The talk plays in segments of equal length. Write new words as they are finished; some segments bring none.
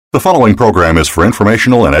The following program is for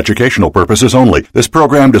informational and educational purposes only. This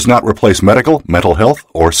program does not replace medical, mental health,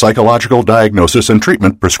 or psychological diagnosis and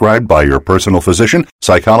treatment prescribed by your personal physician,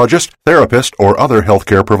 psychologist, therapist, or other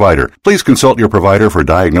healthcare provider. Please consult your provider for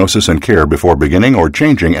diagnosis and care before beginning or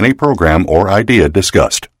changing any program or idea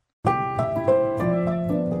discussed.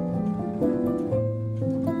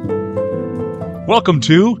 Welcome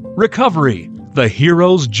to Recovery, the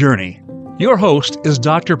Hero's Journey. Your host is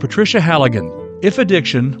Dr. Patricia Halligan. If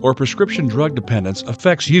addiction or prescription drug dependence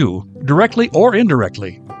affects you, directly or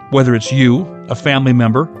indirectly, whether it's you, a family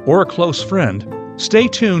member, or a close friend, stay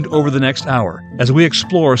tuned over the next hour as we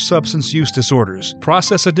explore substance use disorders,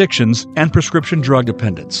 process addictions, and prescription drug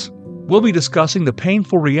dependence. We'll be discussing the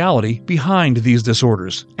painful reality behind these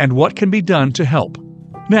disorders and what can be done to help.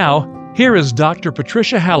 Now, here is Dr.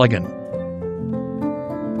 Patricia Halligan.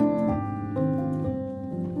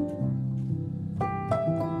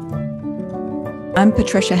 I'm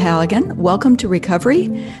Patricia Halligan. Welcome to Recovery,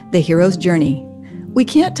 the Hero's Journey. We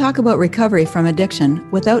can't talk about recovery from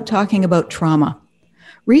addiction without talking about trauma.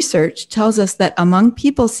 Research tells us that among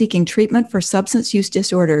people seeking treatment for substance use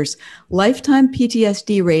disorders, lifetime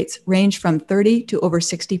PTSD rates range from 30 to over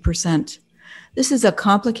 60%. This is a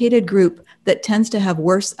complicated group that tends to have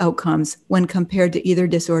worse outcomes when compared to either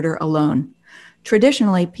disorder alone.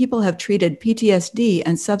 Traditionally, people have treated PTSD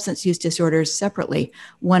and substance use disorders separately,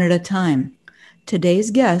 one at a time. Today's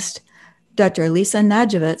guest, Dr. Lisa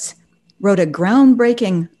Najewicz, wrote a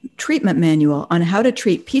groundbreaking treatment manual on how to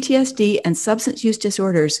treat PTSD and substance use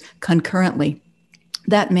disorders concurrently.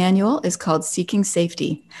 That manual is called Seeking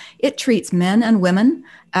Safety. It treats men and women,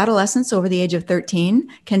 adolescents over the age of 13,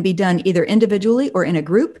 can be done either individually or in a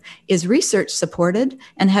group, is research supported,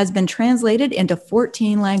 and has been translated into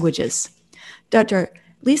 14 languages. Dr.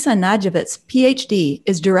 Lisa Najewicz, PhD,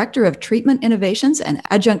 is Director of Treatment Innovations and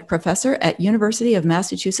Adjunct Professor at University of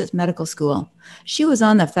Massachusetts Medical School. She was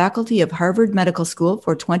on the faculty of Harvard Medical School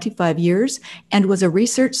for 25 years and was a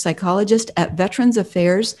research psychologist at Veterans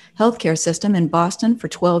Affairs Healthcare System in Boston for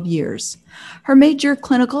 12 years. Her major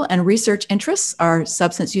clinical and research interests are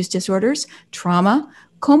substance use disorders, trauma,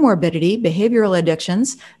 comorbidity, behavioral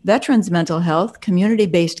addictions, veterans' mental health,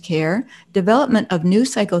 community-based care, development of new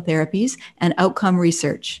psychotherapies, and outcome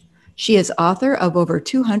research. She is author of over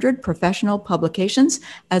 200 professional publications,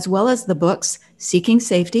 as well as the books Seeking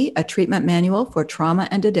Safety, a treatment manual for trauma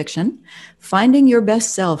and addiction, Finding Your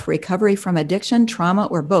Best Self, Recovery from Addiction, Trauma,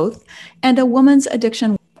 or Both, and a Woman's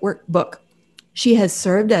Addiction Workbook. She has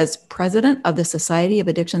served as president of the Society of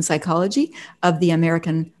Addiction Psychology of the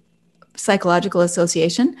American Psychological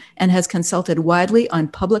Association and has consulted widely on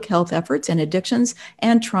public health efforts in addictions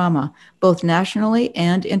and trauma, both nationally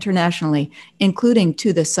and internationally, including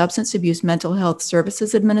to the Substance Abuse Mental Health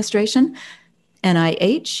Services Administration,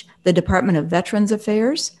 NIH, the Department of Veterans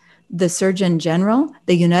Affairs, the Surgeon General,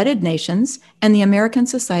 the United Nations, and the American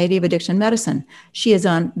Society of Addiction Medicine. She is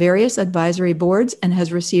on various advisory boards and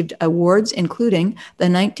has received awards, including the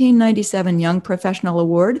 1997 Young Professional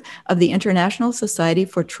Award of the International Society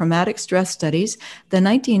for Traumatic Stress Studies, the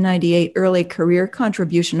 1998 Early Career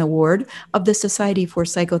Contribution Award of the Society for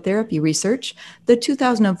Psychotherapy Research, the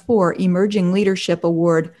 2004 Emerging Leadership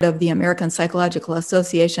Award of the American Psychological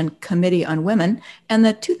Association Committee on Women, and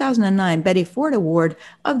the 2009 Betty Ford Award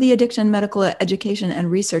of the Addiction Medical Education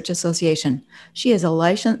and Research Association. She is a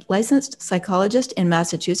licensed psychologist in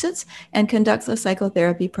Massachusetts and conducts a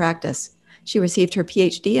psychotherapy practice. She received her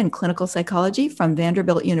PhD in clinical psychology from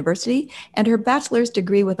Vanderbilt University and her bachelor's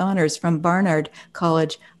degree with honors from Barnard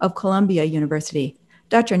College of Columbia University.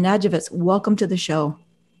 Dr. Najewicz, welcome to the show.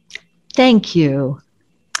 Thank you.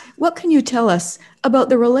 What can you tell us about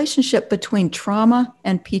the relationship between trauma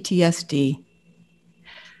and PTSD?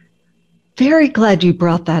 Very glad you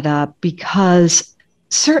brought that up because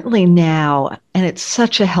certainly now, and it's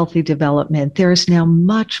such a healthy development, there is now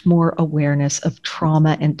much more awareness of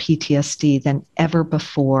trauma and PTSD than ever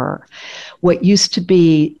before. What used to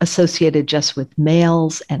be associated just with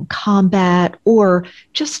males and combat or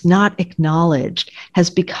just not acknowledged has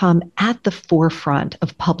become at the forefront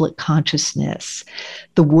of public consciousness.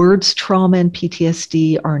 The words trauma and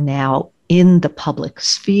PTSD are now in the public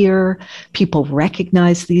sphere. People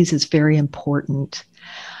recognize these as very important.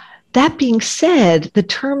 That being said, the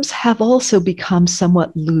terms have also become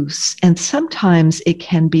somewhat loose, and sometimes it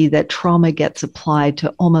can be that trauma gets applied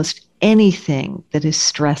to almost anything that is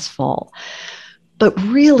stressful. But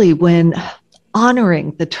really, when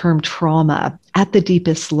honoring the term trauma at the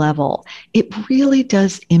deepest level, it really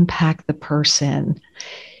does impact the person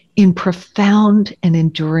in profound and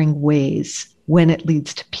enduring ways when it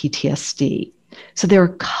leads to PTSD. So there are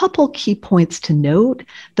a couple key points to note.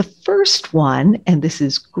 The first one, and this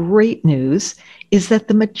is great news, is that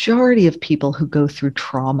the majority of people who go through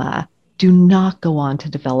trauma do not go on to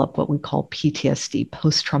develop what we call PTSD,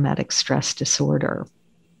 post-traumatic stress disorder.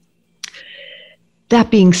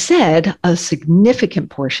 That being said, a significant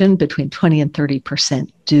portion, between 20 and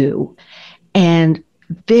 30%, do. And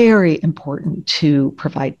very important to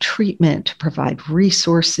provide treatment, to provide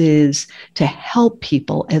resources, to help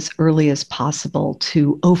people as early as possible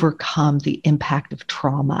to overcome the impact of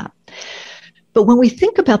trauma. But when we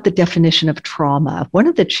think about the definition of trauma, one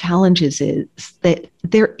of the challenges is that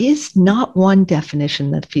there is not one definition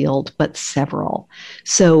in the field, but several.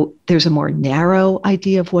 So there's a more narrow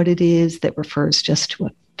idea of what it is that refers just to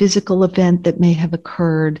a physical event that may have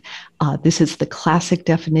occurred. This is the classic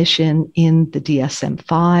definition in the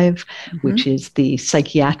DSM-5, which is the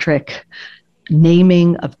psychiatric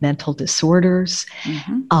naming of mental disorders,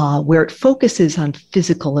 where it focuses on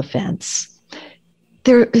physical events.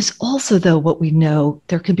 There is also, though, what we know,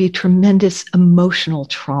 there can be tremendous emotional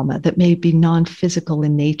trauma that may be non-physical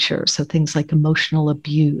in nature. So things like emotional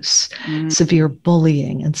abuse, severe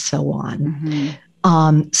bullying, and so on.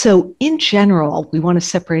 So in general, we want to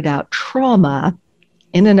separate out trauma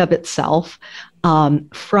in and of itself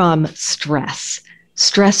from stress.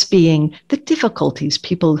 Stress being the difficulties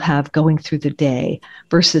people have going through the day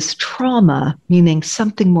versus trauma, meaning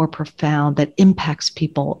something more profound that impacts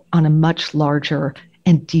people on a much larger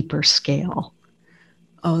and deeper scale.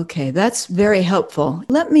 Okay, that's very helpful.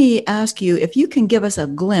 Let me ask you if you can give us a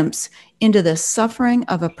glimpse into the suffering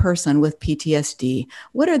of a person with PTSD.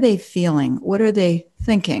 What are they feeling? What are they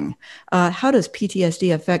thinking? How does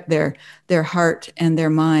PTSD affect their heart and their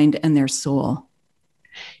mind and their soul?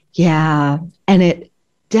 Yeah, and it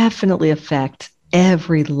definitely affects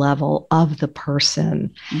every level of the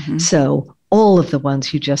person. So all of the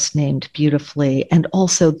ones you just named beautifully, and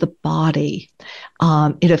also the body.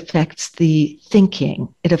 It affects the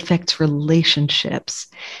thinking, it affects relationships,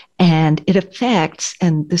 and it affects,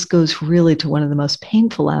 and this goes really to one of the most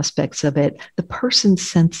painful aspects of it, the person's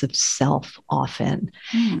sense of self often.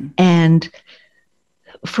 And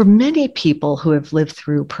for many people who have lived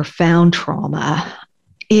through profound trauma,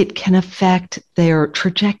 it can affect their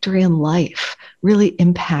trajectory in life, really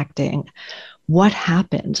impacting what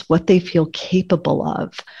happens, what they feel capable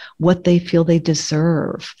of, what they feel they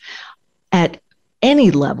deserve. At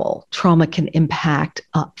any level, trauma can impact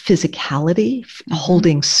physicality,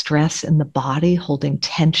 holding stress in the body, holding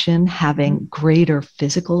tension, having greater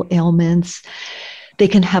physical ailments. They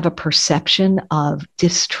can have a perception of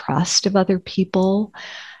distrust of other people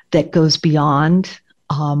that goes beyond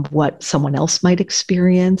what someone else might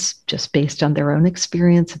experience, just based on their own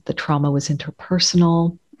experience if the trauma was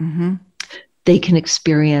interpersonal. They can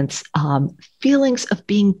experience feelings of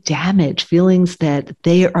being damaged, feelings that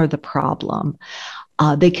they are the problem.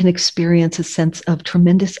 They can experience a sense of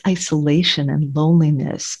tremendous isolation and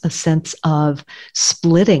loneliness, a sense of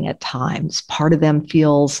splitting at times. Part of them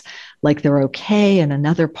feels like they're okay, and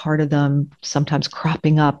another part of them, sometimes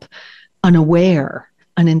cropping up unaware,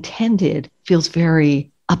 unintended, feels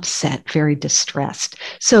very upset, very distressed.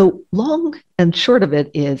 So long and short of it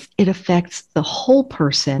is, it affects the whole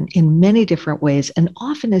person in many different ways and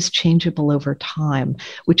often is changeable over time,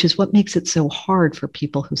 which is what makes it so hard for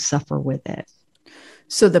people who suffer with it.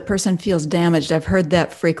 So the person feels damaged. I've heard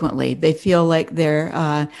that frequently. They feel like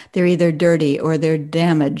they're either dirty or they're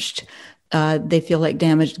damaged. They feel like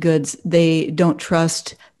damaged goods. They don't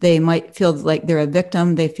trust. They might feel like they're a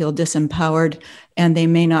victim. They feel disempowered, and they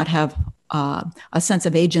may not have a sense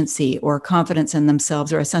of agency or confidence in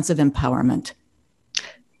themselves or a sense of empowerment.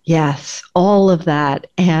 Yes, all of that.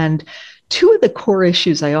 And two of the core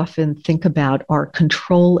issues I often think about are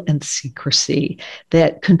control and secrecy,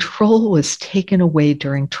 that control was taken away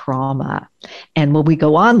during trauma. And when we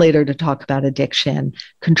go on later to talk about addiction,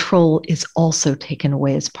 control is also taken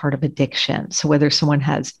away as part of addiction. So whether someone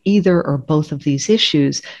has either or both of these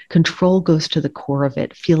issues, control goes to the core of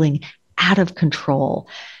it, feeling out of control,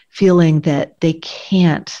 feeling that they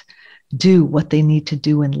can't do what they need to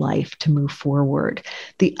do in life to move forward.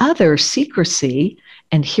 The other, secrecy,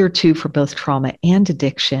 and here too for both trauma and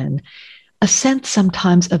addiction, a sense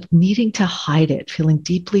sometimes of needing to hide it, feeling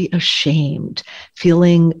deeply ashamed,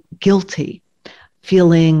 feeling guilty,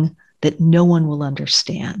 feeling that no one will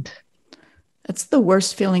understand. That's the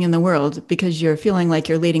worst feeling in the world, because you're feeling like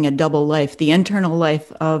you're leading a double life, the internal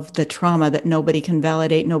life of the trauma that nobody can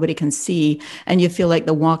validate, nobody can see, and you feel like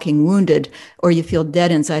the walking wounded, or you feel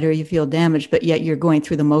dead inside, or you feel damaged, but yet you're going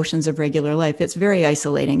through the motions of regular life. It's very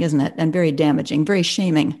isolating, isn't it? And very damaging, very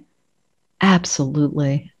shaming.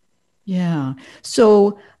 Absolutely. Yeah.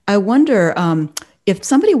 So I wonder if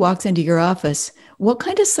somebody walks into your office, what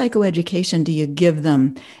kind of psychoeducation do you give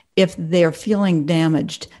them if they're feeling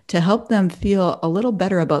damaged to help them feel a little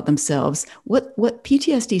better about themselves? What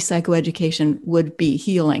PTSD psychoeducation would be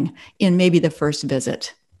healing in maybe the first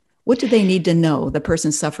visit? What do they need to know, the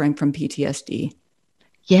person suffering from PTSD?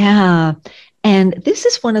 Yeah. And this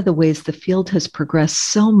is one of the ways the field has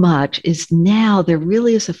progressed so much is now there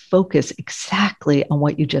really is a focus exactly on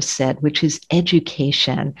what you just said, which is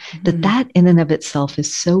education, that in and of itself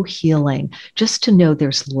is so healing, just to know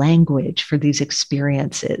there's language for these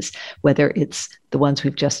experiences, whether it's the ones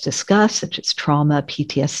we've just discussed, such as trauma,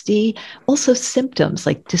 PTSD, also symptoms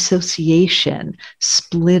like dissociation,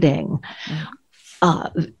 splitting,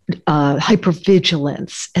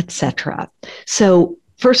 hypervigilance, etc. So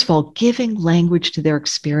first of all, giving language to their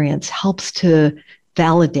experience helps to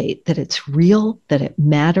validate that it's real, that it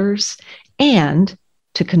matters, and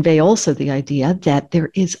to convey also the idea that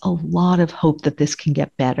there is a lot of hope that this can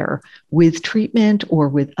get better with treatment or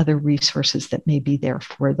with other resources that may be there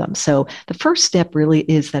for them. So the first step really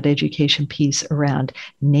is that education piece around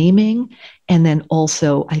naming, and then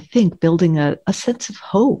also, I think, building a sense of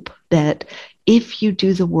hope that if you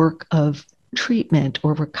do the work of treatment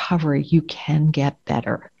or recovery, you can get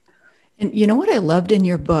better. And you know what I loved in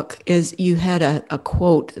your book is you had a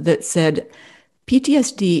quote that said,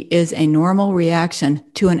 PTSD is a normal reaction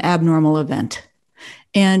to an abnormal event.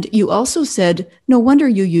 And you also said, no wonder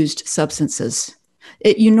you used substances.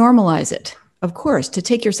 You normalize it, of course, to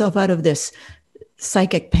take yourself out of this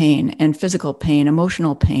psychic pain and physical pain,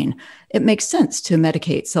 emotional pain. It makes sense to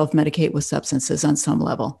medicate, self-medicate with substances on some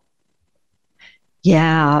level.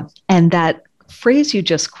 Yeah. And that phrase you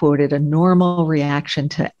just quoted, a normal reaction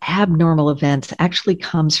to abnormal events, actually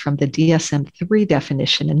comes from the DSM-3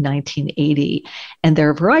 definition in 1980. And there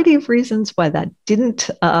are a variety of reasons why that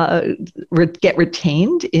didn't get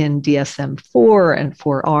retained in DSM-4 and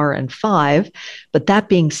 4R and 5. But that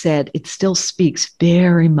being said, it still speaks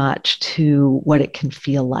very much to what it can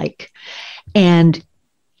feel like. And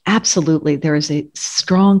absolutely, there is a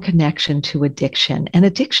strong connection to addiction, and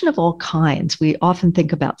addiction of all kinds. We often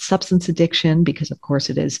think about substance addiction because, of course,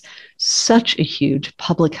 it is such a huge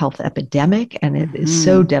public health epidemic, and it is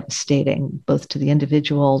so devastating both to the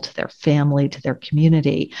individual, to their family, to their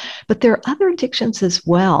community. But there are other addictions as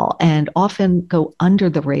well, and often go under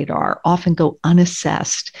the radar, often go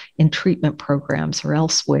unassessed in treatment programs or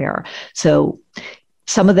elsewhere. So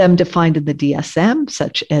some of them defined in the DSM,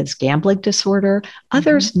 such as gambling disorder,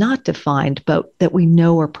 others not defined, but that we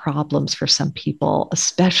know are problems for some people,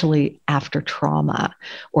 especially after trauma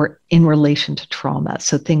or in relation to trauma.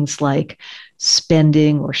 So things like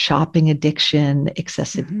spending or shopping addiction,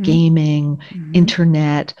 excessive gaming,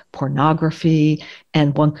 internet, pornography,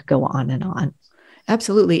 and one could go on and on.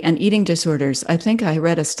 Absolutely. And eating disorders. I think I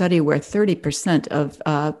read a study where 30%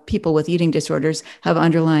 of people with eating disorders have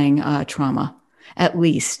underlying trauma. At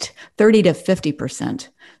least 30 to 50%.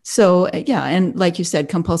 So yeah, and like you said,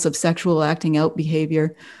 compulsive sexual acting out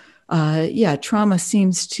behavior. Trauma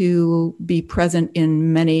seems to be present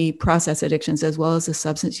in many process addictions as well as the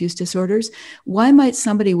substance use disorders. Why might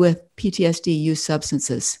somebody with PTSD use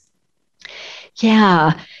substances?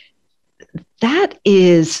 Yeah, that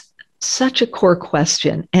is such a core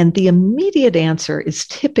question. And the immediate answer is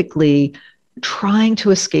typically trying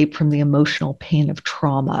to escape from the emotional pain of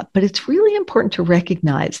trauma. But it's really important to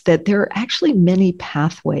recognize that there are actually many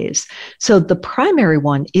pathways. So the primary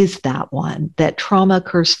one is that one, that trauma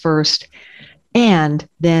occurs first and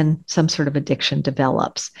then some sort of addiction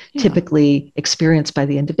develops, typically experienced by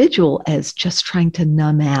the individual as just trying to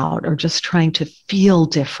numb out or just trying to feel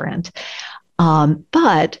different.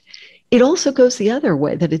 But it also goes the other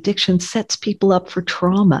way, that addiction sets people up for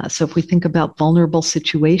trauma. So if we think about vulnerable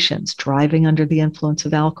situations, driving under the influence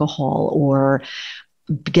of alcohol or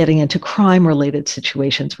getting into crime-related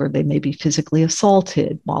situations where they may be physically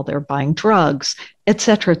assaulted while they're buying drugs, et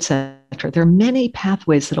cetera, et cetera. There are many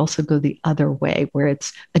pathways that also go the other way, where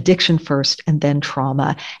it's addiction first and then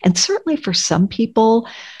trauma. And certainly for some people,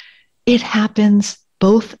 it happens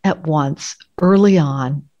both at once, early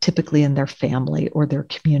on, typically in their family or their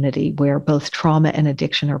community, where both trauma and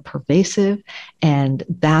addiction are pervasive, and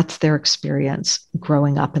that's their experience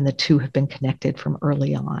growing up, and the two have been connected from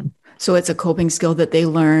early on. So it's a coping skill that they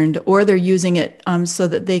learned, or they're using it so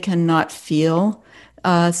that they cannot feel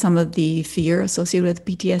some of the fear associated with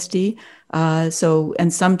PTSD.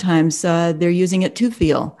 And sometimes they're using it to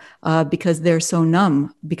feel because they're so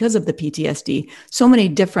numb because of the PTSD. So many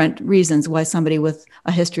different reasons why somebody with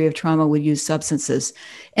a history of trauma would use substances.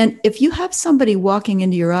 And if you have somebody walking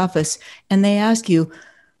into your office and they ask you,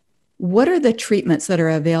 what are the treatments that are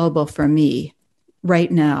available for me?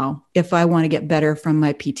 right now, if I want to get better from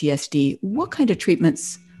my PTSD, what kind of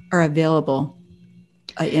treatments are available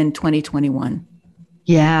in 2021?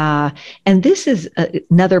 Yeah. And this is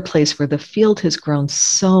another place where the field has grown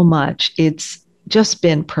so much. It's just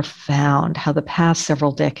been profound how the past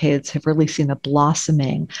several decades have really seen a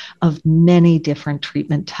blossoming of many different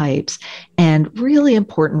treatment types. And really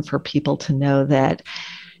important for people to know that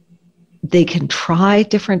they can try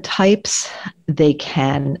different types. They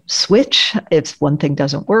can switch if one thing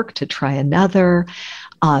doesn't work to try another.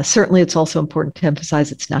 Certainly, it's also important to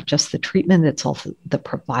emphasize it's not just the treatment, it's also the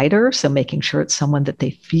provider. So making sure it's someone that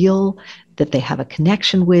they feel that they have a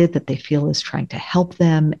connection with, that they feel is trying to help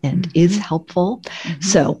them and is helpful.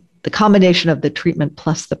 So the combination of the treatment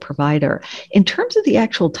plus the provider. In terms of the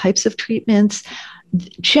actual types of treatments,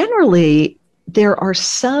 generally, there are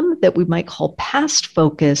some that we might call past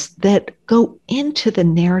focus that go into the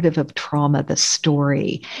narrative of trauma, the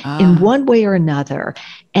story, in one way or another.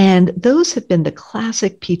 And those have been the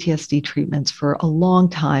classic PTSD treatments for a long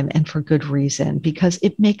time, and for good reason, because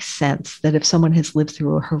it makes sense that if someone has lived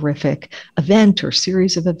through a horrific event or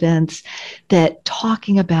series of events, that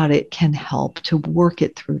talking about it can help to work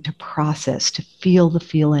it through, to process, to feel the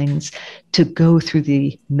feelings, to go through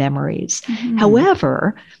the memories.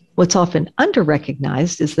 However, what's often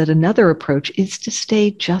under-recognized is that another approach is to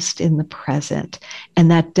stay just in the present.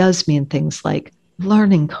 And that does mean things like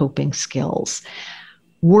learning coping skills,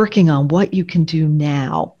 working on what you can do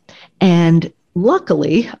now. And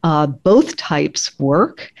luckily, both types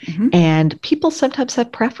work, and people sometimes have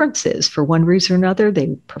preferences for one reason or another.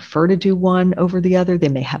 They prefer to do one over the other. They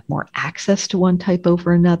may have more access to one type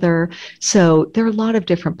over another. So there are a lot of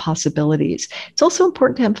different possibilities. It's also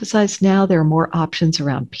important to emphasize now there are more options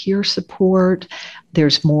around peer support.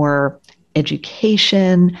 There's more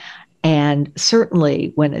education. And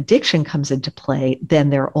certainly when addiction comes into play,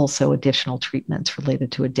 then there are also additional treatments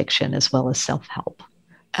related to addiction as well as self-help.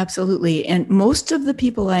 Absolutely. And most of the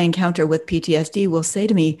people I encounter with PTSD will say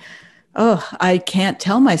to me, "Oh, I can't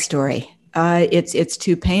tell my story. It's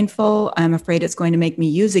too painful. I'm afraid it's going to make me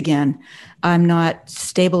use again. I'm not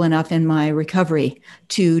stable enough in my recovery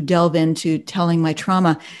to delve into telling my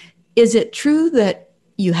trauma." Is it true that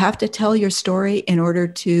you have to tell your story in order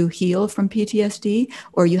to heal from PTSD,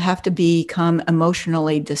 or you have to become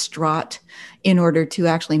emotionally distraught in order to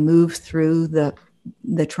actually move through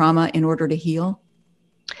the trauma in order to heal?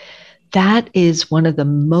 That is one of the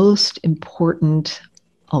most important,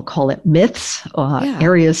 I'll call it myths,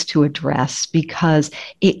 areas to address, because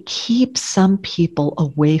it keeps some people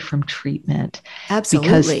away from treatment. Absolutely.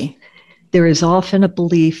 Because there is often a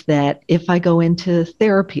belief that if I go into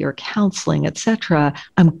therapy or counseling, etc.,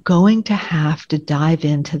 I'm going to have to dive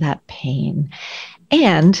into that pain.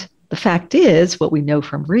 And the fact is, what we know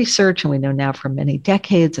from research, and we know now from many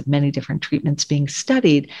decades of many different treatments being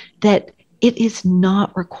studied, that it is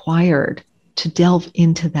not required to delve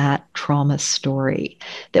into that trauma story,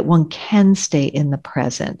 that one can stay in the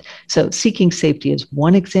present. So seeking safety is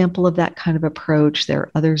one example of that kind of approach. There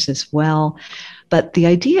are others as well. But the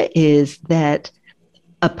idea is that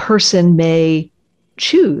a person may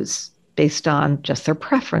choose based on just their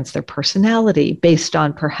preference, their personality, based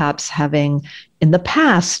on perhaps having in the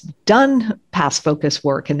past done past focus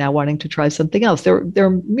work and now wanting to try something else. There are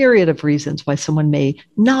a myriad of reasons why someone may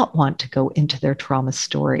not want to go into their trauma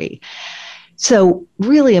story. So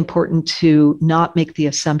really important to not make the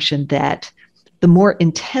assumption that the more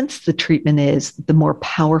intense the treatment is, the more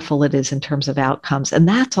powerful it is in terms of outcomes. And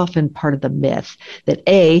that's often part of the myth that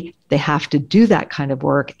A, they have to do that kind of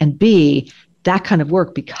work, and B, that kind of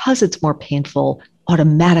work, because it's more painful,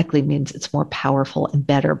 automatically means it's more powerful and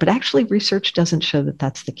better. But actually, research doesn't show that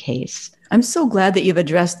that's the case. I'm so glad that you've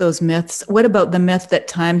addressed those myths. What about the myth that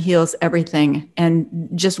time heals everything and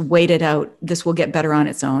just wait it out? This will get better on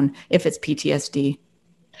its own if it's PTSD.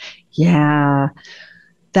 Yeah,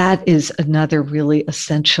 that is another really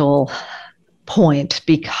essential point,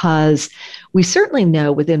 because we certainly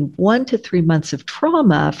know within 1 to 3 months of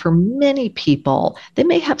trauma, for many people, they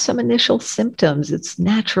may have some initial symptoms. It's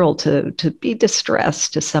natural to be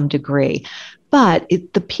distressed to some degree. But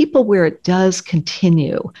the people where it does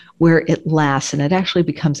continue, where it lasts, and it actually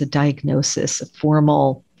becomes a diagnosis, a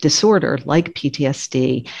formal disorder like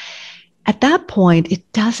PTSD, at that point, it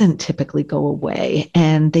doesn't typically go away,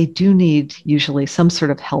 and they do need usually some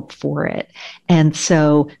sort of help for it. And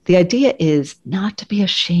so the idea is not to be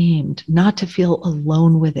ashamed, not to feel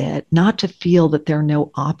alone with it, not to feel that there are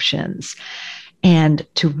no options, and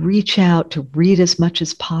to reach out, to read as much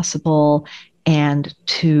as possible, and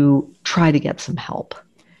to try to get some help.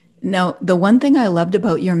 Now, the one thing I loved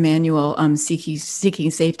about your manual,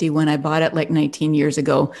 Seeking Safety, when I bought it like 19 years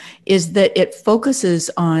ago, is that it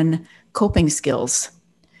focuses on coping skills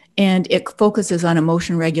and it focuses on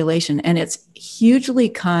emotion regulation, and it's hugely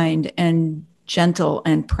kind and gentle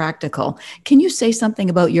and practical. Can you say something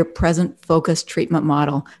about your present focused treatment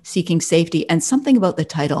model, Seeking Safety, and something about the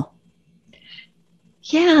title?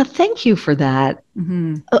 Yeah, thank you for that.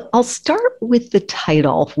 Mm-hmm. I'll start with the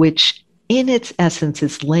title, which in its essence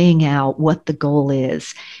is laying out what the goal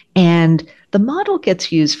is. And the model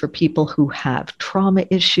gets used for people who have trauma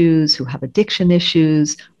issues, who have addiction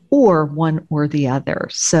issues, or one or the other.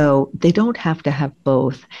 So they don't have to have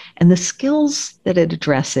both. And the skills that it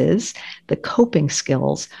addresses, the coping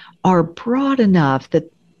skills, are broad enough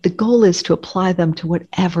that the goal is to apply them to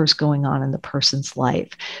whatever's going on in the person's life.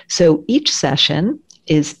 So each session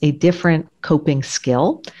is a different coping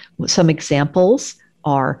skill. Some examples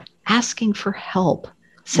are asking for help,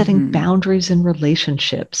 setting boundaries in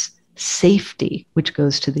relationships, safety, which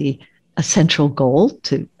goes to the essential goal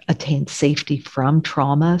to attain safety from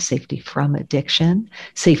trauma, safety from addiction,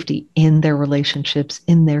 safety in their relationships,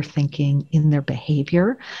 in their thinking, in their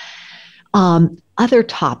behavior. Other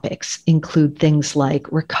topics include things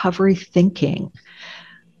like recovery thinking,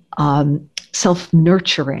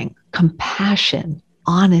 self-nurturing, compassion,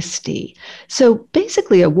 honesty. So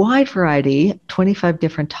basically a wide variety, 25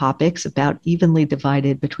 different topics about evenly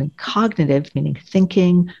divided between cognitive, meaning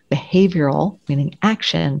thinking, behavioral, meaning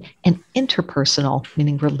action, and interpersonal,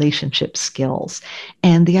 meaning relationship skills.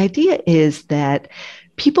 And the idea is that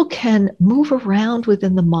people can move around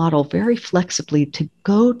within the model very flexibly to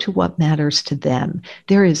go to what matters to them.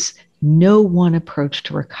 There is no one approach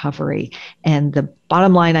to recovery. And the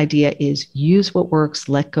bottom line idea is use what works,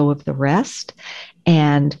 let go of the rest.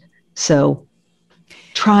 And so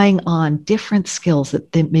trying on different skills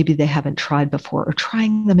that maybe they haven't tried before, or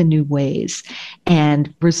trying them in new ways,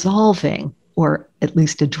 and resolving or at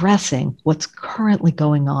least addressing what's currently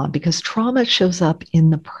going on, because trauma shows up in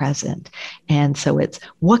the present. And so it's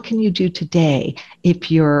what can you do today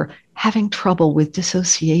if you're having trouble with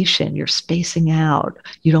dissociation, you're spacing out,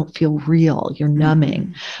 you don't feel real, you're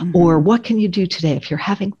numbing. Or what can you do today if you're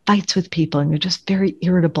having fights with people and you're just very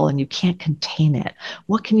irritable and you can't contain it?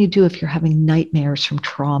 What can you do if you're having nightmares from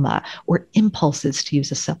trauma or impulses to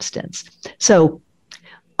use a substance? So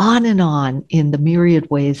on and on in the myriad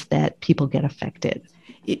ways that people get affected.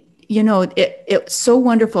 It's so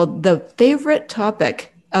wonderful. The favorite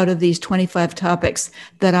topic out of these 25 topics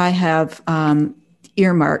that I have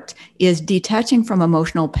earmarked is detaching from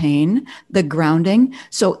emotional pain, the grounding.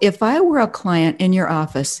 So if I were a client in your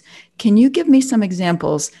office, can you give me some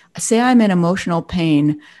examples? Say I'm in emotional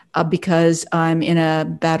pain because I'm in a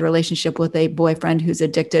bad relationship with a boyfriend who's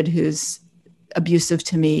addicted, who's abusive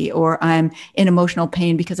to me, or I'm in emotional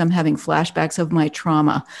pain because I'm having flashbacks of my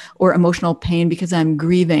trauma, or emotional pain because I'm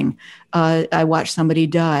grieving. I watched somebody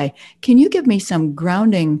die. Can you give me some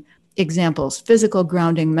grounding examples, physical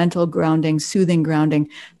grounding, mental grounding, soothing grounding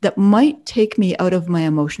that might take me out of my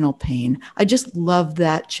emotional pain? I just love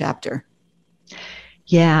that chapter.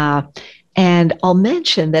 Yeah. And I'll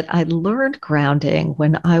mention that I learned grounding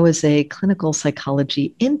when I was a clinical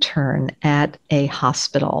psychology intern at a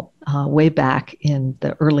hospital way back in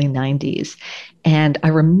the early 90s. And I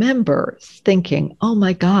remember thinking, oh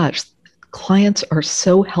my gosh, clients are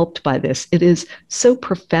so helped by this. It is so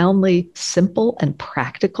profoundly simple and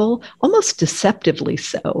practical, almost deceptively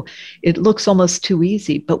so. It looks almost too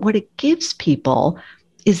easy. But what it gives people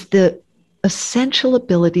is the essential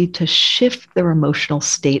ability to shift their emotional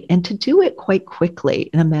state, and to do it quite quickly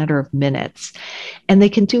in a matter of minutes. And they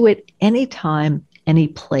can do it anytime, any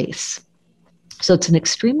place. So it's an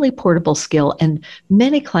extremely portable skill. And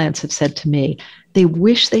many clients have said to me, they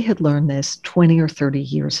wish they had learned this 20 or 30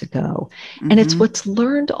 years ago. And it's what's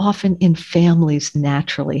learned often in families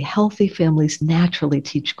naturally. Healthy families naturally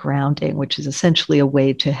teach grounding, which is essentially a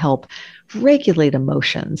way to help regulate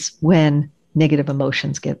emotions when negative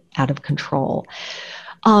emotions get out of control.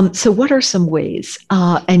 So what are some ways?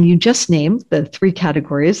 And you just named the three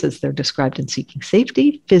categories as they're described in Seeking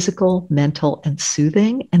Safety: physical, mental, and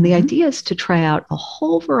soothing. And the idea is to try out a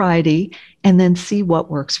whole variety and then see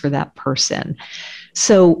what works for that person.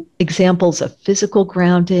 So examples of physical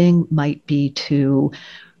grounding might be to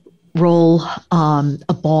roll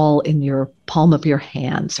a ball in your palm of your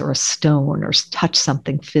hands, or a stone, or touch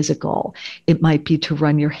something physical. It might be to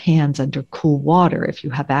run your hands under cool water if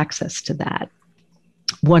you have access to that.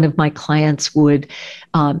 One of my clients would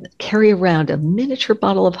carry around a miniature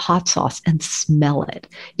bottle of hot sauce and smell it.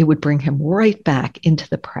 It would bring him right back into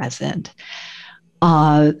the present.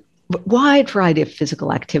 wide variety of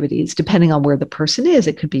physical activities, depending on where the person is.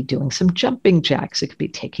 It could be doing some jumping jacks. It could be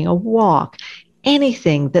taking a walk,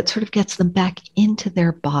 anything that sort of gets them back into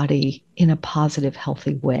their body in a positive,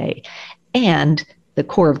 healthy way. And the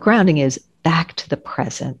core of grounding is back to the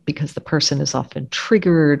present, because the person is often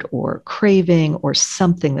triggered or craving or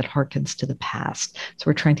something that harkens to the past. So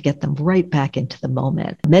we're trying to get them right back into the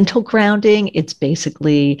moment. Mental grounding, it's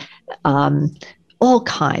basically all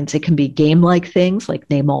kinds. It can be game-like things like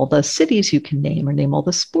name all the cities you can name, or name all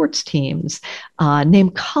the sports teams, name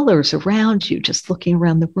colors around you, just looking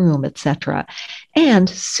around the room, etc. And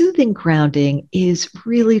soothing grounding is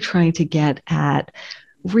really trying to get at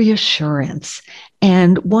reassurance.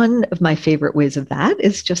 And one of my favorite ways of that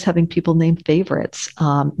is just having people name favorites.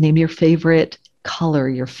 Name your favorite color,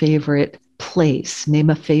 your favorite place,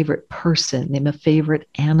 name a favorite person, name a favorite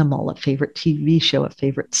animal, a favorite TV show, a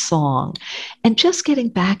favorite song. And just getting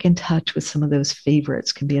back in touch with some of those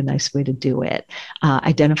favorites can be a nice way to do it.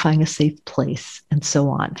 Identifying a safe place, and so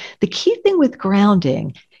on. The key thing with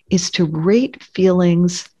grounding is to rate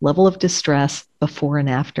feelings, level of distress before and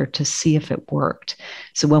after, to see if it worked.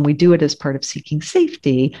 So when we do it as part of Seeking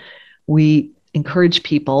Safety, we encourage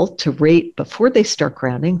people to rate before they start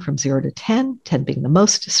grounding from 0 to 10, 10 being the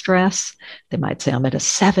most distress. They might say, I'm at a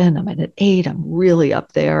 7, I'm at an 8, I'm really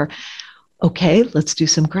up there. Okay, let's do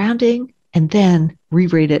some grounding, and then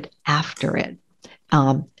re-rate it after it.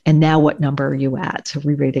 And now what number are you at? So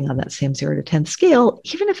re-rating on that same 0 to 10 scale,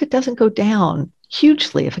 even if it doesn't go down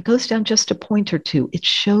hugely, if it goes down just a point or two, it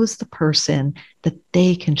shows the person that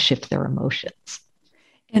they can shift their emotions.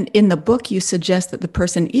 And in the book, you suggest that the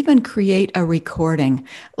person even create a recording,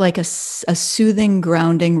 like a soothing,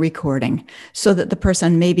 grounding recording, so that the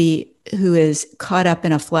person maybe who is caught up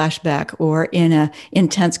in a flashback or in an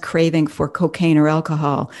intense craving for cocaine or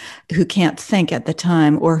alcohol, who can't think at the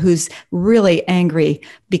time, or who's really angry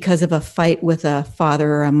because of a fight with a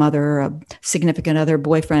father or a mother or a significant other,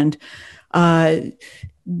 boyfriend, and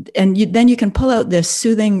then you can pull out this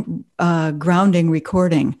soothing, grounding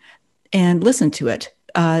recording and listen to it.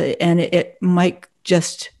 And it might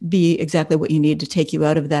just be exactly what you need to take you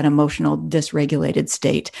out of that emotional dysregulated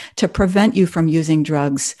state, to prevent you from using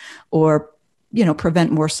drugs or,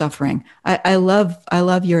 prevent more suffering. I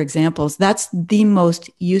love your examples. That's the most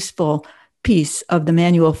useful piece of the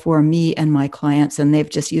manual for me and my clients, and they've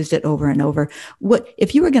just used it over and over. What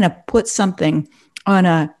if you were going to put something on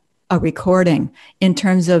a recording in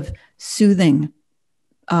terms of soothing,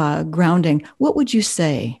 grounding, what would you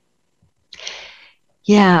say?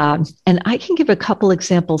 Yeah, and I can give a couple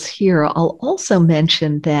examples here. I'll also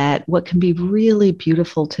mention that what can be really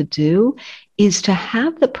beautiful to do is to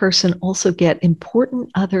have the person also get important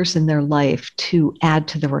others in their life to add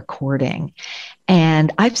to the recording.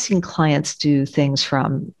 And I've seen clients do things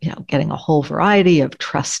from, getting a whole variety of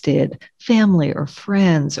trusted family or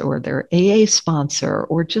friends or their AA sponsor,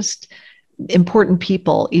 or just important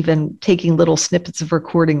people, even taking little snippets of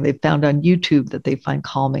recording they've found on YouTube that they find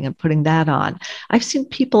calming and putting that on. I've seen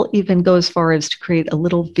people even go as far as to create a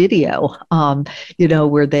little video,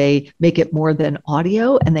 where they make it more than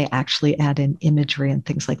audio and they actually add in imagery and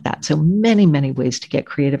things like that. So many, many ways to get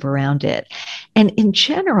creative around it. And in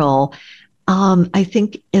general, I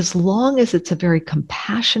think as long as it's a very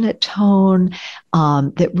compassionate tone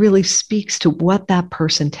that really speaks to what that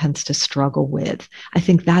person tends to struggle with, I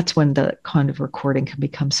think that's when the kind of recording can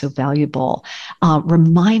become so valuable,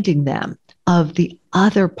 reminding them of the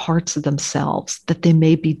other parts of themselves that they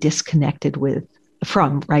may be disconnected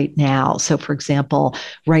from right now. So, for example,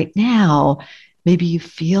 right now, maybe you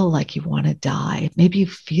feel like you want to die. Maybe you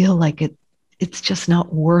feel like it's just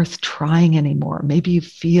not worth trying anymore. Maybe you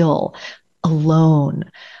feel alone.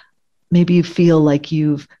 Maybe you feel like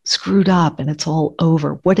you've screwed up and it's all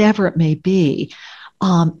over, whatever it may be.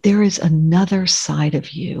 There is another side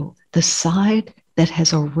of you, the side that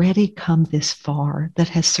has already come this far, that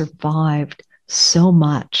has survived so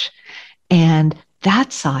much. And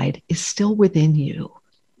that side is still within you.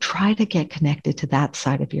 Try to get connected to that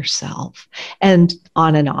side of yourself, and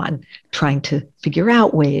on, trying to figure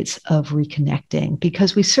out ways of reconnecting,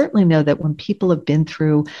 because we certainly know that when people have been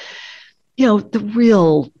through the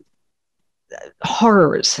real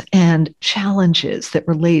horrors and challenges that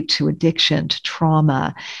relate to addiction, to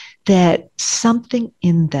trauma, that something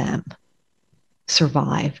in them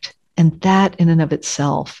survived. And that in and of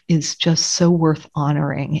itself is just so worth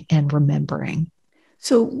honoring and remembering.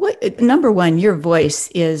 So number one, your voice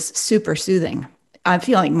is super soothing. I'm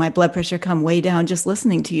feeling my blood pressure come way down just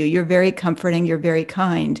listening to you. You're very comforting. You're very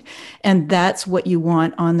kind. And that's what you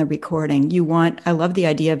want on the recording. I love the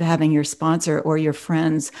idea of having your sponsor or your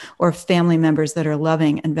friends or family members that are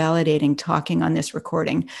loving and validating talking on this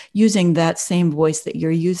recording, using that same voice that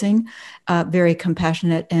you're using, very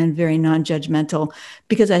compassionate and very non-judgmental,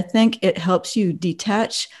 because I think it helps you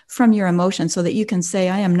detach from your emotion so that you can say,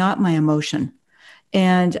 I am not my emotion.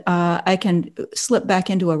 And I can slip back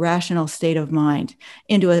into a rational state of mind,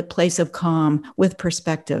 into a place of calm with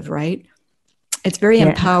perspective, right? It's very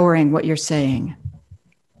empowering what you're saying.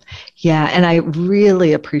 Yeah, and I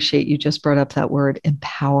really appreciate you just brought up that word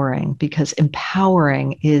empowering, because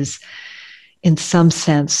empowering is, in some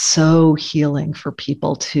sense, so healing for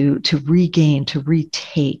people to regain, to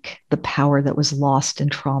retake the power that was lost in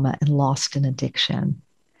trauma and lost in addiction.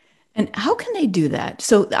 And how can they do that?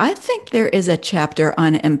 So I think there is a chapter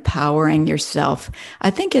on empowering yourself.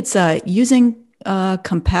 I think it's using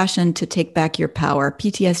compassion to take back your power,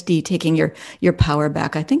 PTSD, taking your power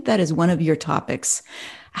back. I think that is one of your topics.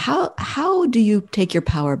 How do you take your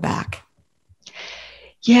power back?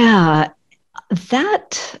 Yeah,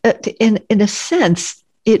 that in a sense,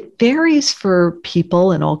 it varies for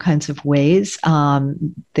people in all kinds of ways.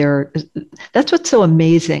 That's what's so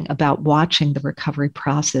amazing about watching the recovery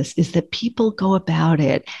process, is that people go about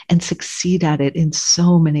it and succeed at it in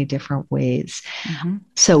so many different ways. Mm-hmm.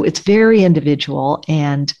 So it's very individual,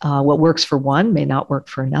 and what works for one may not work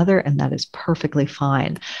for another, and that is perfectly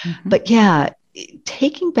fine. Mm-hmm. But yeah,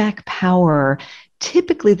 taking back power,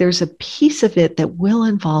 typically there's a piece of it that will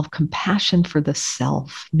involve compassion for the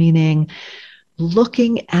self, meaning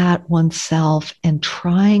looking at oneself and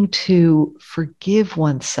trying to forgive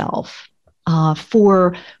oneself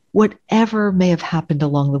for whatever may have happened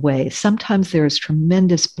along the way. Sometimes there is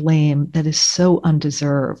tremendous blame that is so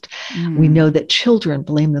undeserved. We know that children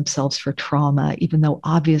blame themselves for trauma, even though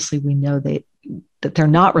obviously we know that they're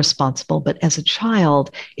not responsible. But as a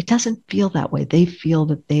child, it doesn't feel that way. They feel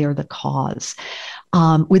that they are the cause.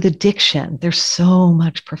 With addiction, there's so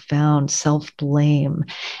much profound self-blame.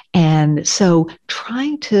 And so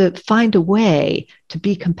trying to find a way to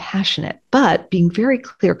be compassionate, but being very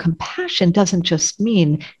clear, compassion doesn't just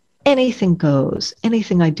mean anything goes,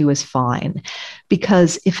 anything I do is fine.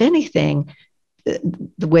 Because if anything,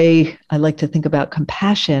 the way I like to think about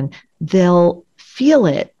compassion, they'll feel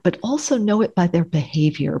it, but also know it by their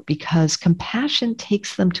behavior, because compassion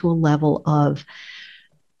takes them to a level of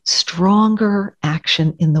stronger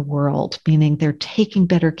action in the world, meaning they're taking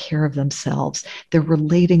better care of themselves. They're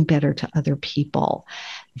relating better to other people.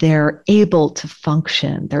 They're able to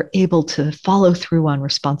function. They're able to follow through on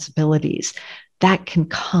responsibilities. That can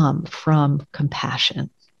come from compassion.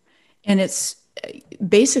 And it's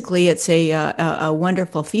basically, it's a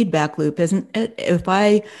wonderful feedback loop, isn't it? If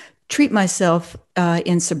I treat myself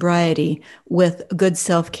in sobriety with good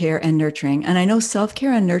self-care and nurturing. And I know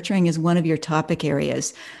self-care and nurturing is one of your topic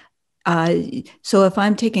areas. So if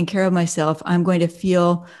I'm taking care of myself, I'm going to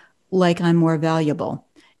feel like I'm more valuable.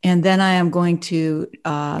 And then I am going to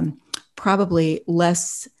probably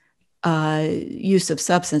less use of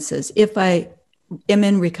substances. If I am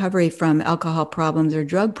in recovery from alcohol problems or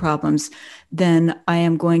drug problems, then I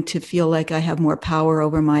am going to feel like I have more power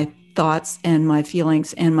over my thoughts and my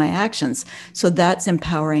feelings and my actions. So that's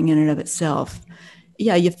empowering in and of itself.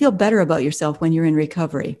 Yeah, you feel better about yourself when you're in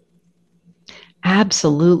recovery.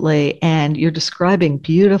 Absolutely. And you're describing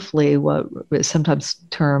beautifully what is sometimes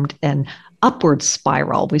termed an upward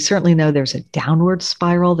spiral. We certainly know there's a downward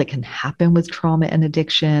spiral that can happen with trauma and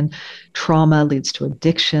addiction. Trauma leads to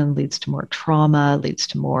addiction, leads to more trauma, leads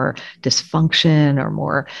to more dysfunction or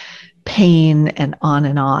more pain, and on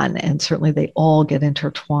and on. And certainly they all get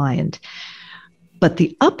intertwined. But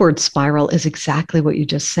the upward spiral is exactly what you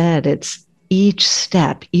just said. It's each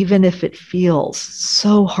step, even if it feels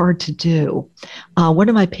so hard to do. One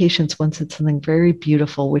of my patients once said something very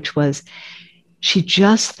beautiful, which was, she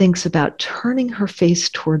just thinks about turning her face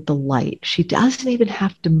toward the light. She doesn't even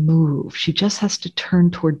have to move. She just has to turn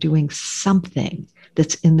toward doing something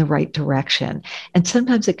that's in the right direction. And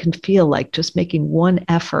sometimes it can feel like just making one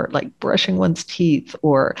effort, like brushing one's teeth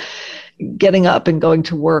or getting up and going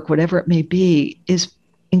to work, whatever it may be, is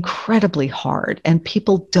incredibly hard. And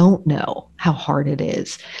people don't know how hard it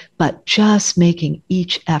is, but just making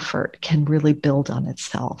each effort can really build on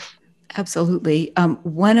itself. Absolutely.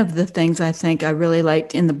 One of the things I think I really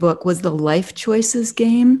liked in the book was the life choices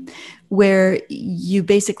game, where you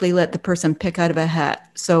basically let the person pick out of a hat.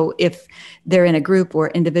 So if they're in a group or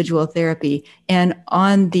individual therapy, and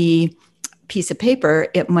on the piece of paper,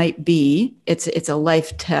 it might be, it's a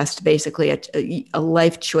life test, basically a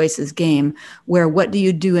life choices game, where what do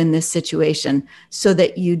you do in this situation so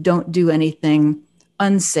that you don't do anything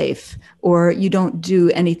unsafe, or you don't do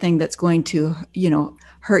anything that's going to,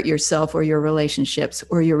 hurt yourself or your relationships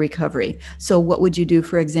or your recovery. So what would you do,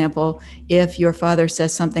 for example, if your father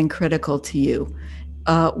says something critical to you?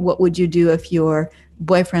 What would you do if your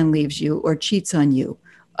boyfriend leaves you or cheats on you?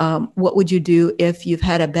 What would you do if you've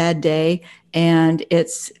had a bad day and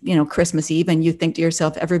it's, Christmas Eve, and you think to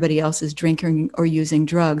yourself, everybody else is drinking or using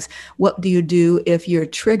drugs? What do you do if you're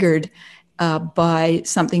triggered by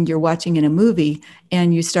something you're watching in a movie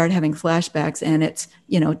and you start having flashbacks and it's,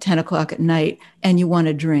 10 o'clock at night and you want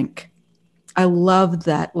to drink? I love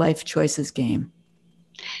that life choices game.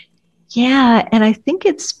 Yeah. And I think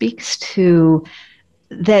it speaks to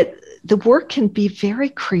that the work can be very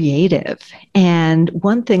creative. And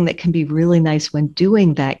one thing that can be really nice when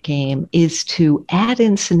doing that game is to add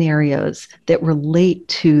in scenarios that relate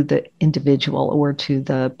to the individual or to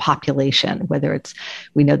the population, whether it's,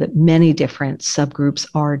 we know that many different subgroups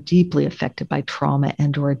are deeply affected by trauma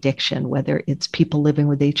and or addiction, whether it's people living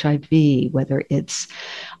with HIV, whether it's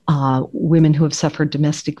women who have suffered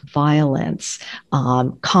domestic violence,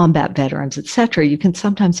 combat veterans, et cetera. You can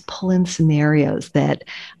sometimes pull in scenarios that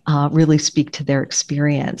really speak to their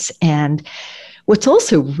experience. And what's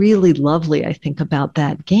also really lovely, I think, about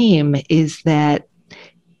that game is that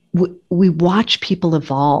we watch people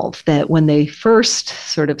evolve, that when they first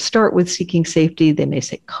sort of start with seeking safety, they may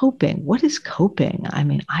say, coping. What is coping? I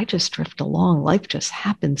mean, I just drift along. Life just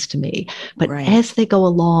happens to me. But Right. As they go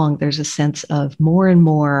along, there's a sense of more and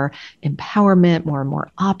more empowerment, more and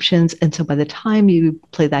more options. And so by the time you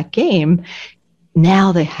play that game,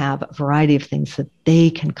 now they have a variety of things that they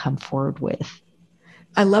can come forward with.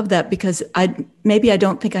 I love that, because I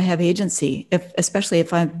don't think I have agency, especially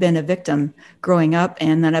if I've been a victim growing up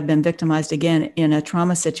and then I've been victimized again in a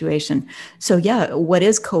trauma situation. So yeah, what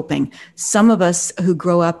is coping? Some of us who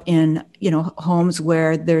grow up in, homes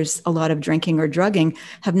where there's a lot of drinking or drugging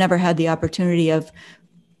have never had the opportunity of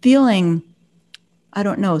feeling,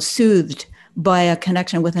 soothed by a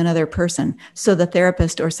connection with another person. So the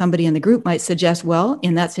therapist or somebody in the group might suggest, well,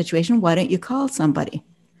 in that situation, why don't you call somebody?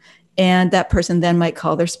 And that person then might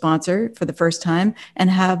call their sponsor for the first time and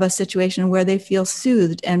have a situation where they feel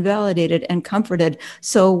soothed and validated and comforted.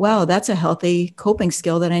 So, wow, that's a healthy coping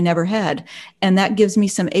skill that I never had. And that gives me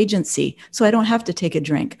some agency. So I don't have to take a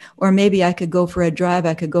drink. Or maybe I could go for a drive.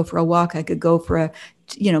 I could go for a walk. I could go for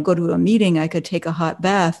go to a meeting. I could take a hot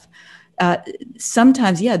bath.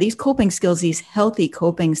 Sometimes, these coping skills, these healthy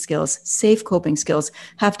coping skills, safe coping skills,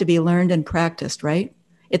 have to be learned and practiced, right?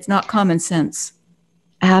 It's not common sense.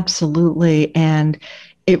 Absolutely. And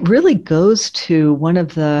it really goes to one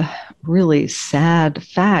of the really sad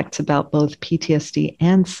facts about both PTSD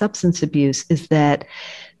and substance abuse is that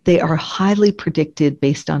they are highly predicted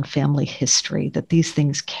based on family history, that these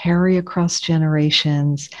things carry across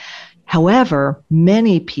generations. However,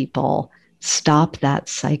 many people stop that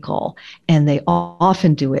cycle, and they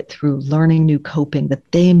often do it through learning new coping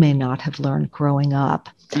that they may not have learned growing up.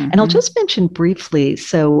 Mm-hmm. And I'll just mention briefly,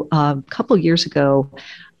 so a couple of years ago,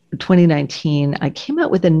 2019, I came out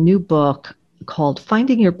with a new book called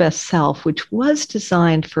Finding Your Best Self, which was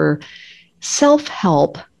designed for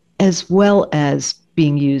self-help as well as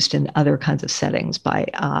being used in other kinds of settings by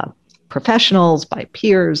professionals, by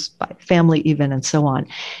peers, by family even, and so on.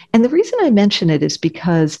 And the reason I mention it is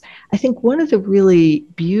because I think one of the really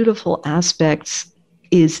beautiful aspects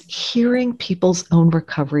is hearing people's own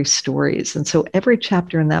recovery stories. And so every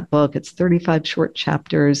chapter in that book, it's 35 short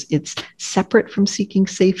chapters. It's separate from Seeking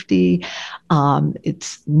Safety.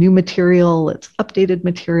 It's new material, it's updated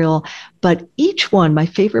material. But each one, my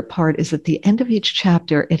favorite part is at the end of each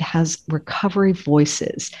chapter, it has recovery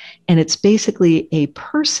voices. And it's basically a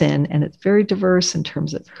person, and it's very diverse in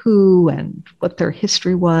terms of who and what their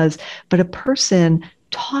history was, but a person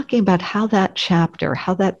talking about how that chapter,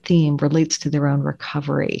 how that theme relates to their own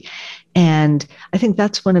recovery. And I think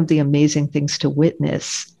that's one of the amazing things to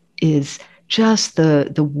witness is just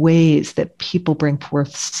the ways that people bring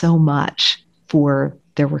forth so much for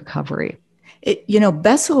their recovery.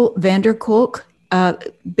 Bessel van der Kolk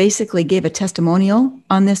basically gave a testimonial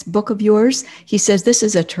on this book of yours. He says, this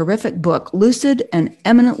is a terrific book, lucid and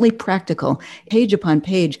eminently practical. Page upon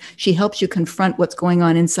page, she helps you confront what's going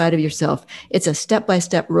on inside of yourself. It's a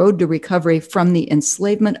step-by-step road to recovery from the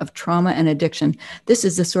enslavement of trauma and addiction. This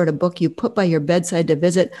is the sort of book you put by your bedside to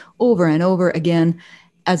visit over and over again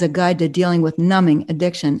as a guide to dealing with numbing,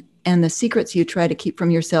 addiction, and the secrets you try to keep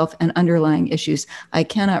from yourself and underlying issues. I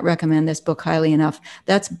cannot recommend this book highly enough.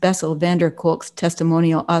 That's Bessel van der Kolk's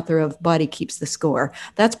testimonial, author of Body Keeps the Score.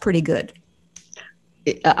 That's pretty good.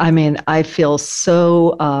 I mean, I feel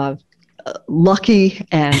so lucky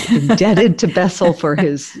and indebted to Bessel for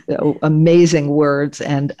his amazing words,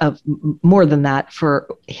 and more than that, for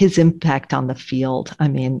his impact on the field. I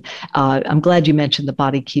mean, I'm glad you mentioned The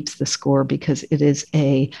Body Keeps the Score, because it is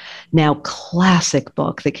a now classic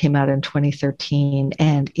book that came out in 2013,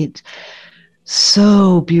 and it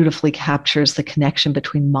so beautifully captures the connection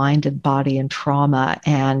between mind and body and trauma.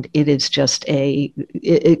 And it is just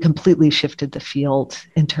it completely shifted the field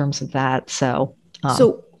in terms of that. So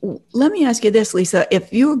let me ask you this, Lisa.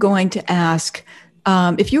 If you were going to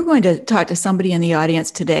talk to somebody in the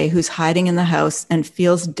audience today who's hiding in the house and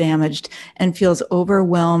feels damaged and feels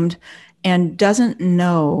overwhelmed and doesn't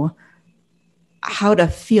know how to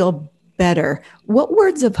feel better, what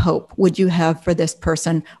words of hope would you have for this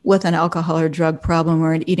person with an alcohol or drug problem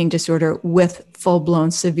or an eating disorder with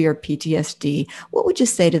full-blown severe PTSD? What would you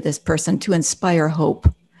say to this person to inspire hope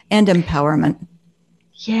and empowerment?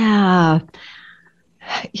 Yeah.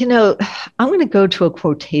 You know, I'm going to go to a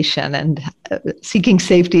quotation, and Seeking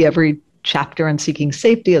Safety, every chapter on Seeking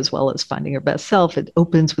Safety, as well as Finding Your Best Self, it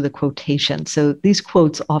opens with a quotation. So these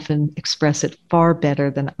quotes often express it far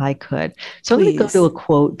better than I could. So I'm going to go to a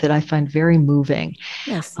quote that I find very moving.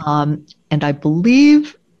 Yes. And I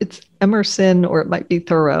believe it's Emerson, or it might be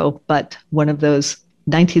Thoreau, but one of those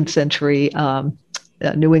 19th century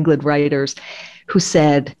New England writers, who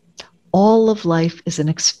said, "All of life is an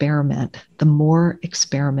experiment. The more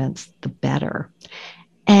experiments, the better."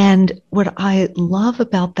 And what I love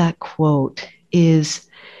about that quote is,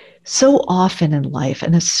 so often in life,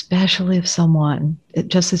 and especially if someone,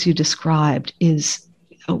 just as you described, is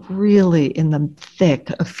really in the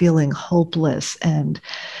thick of feeling hopeless and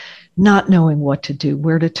not knowing what to do,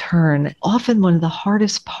 where to turn, often one of the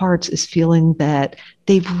hardest parts is feeling that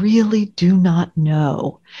they really do not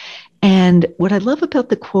know. And what I love about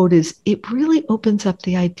the quote is it really opens up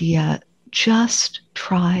the idea, just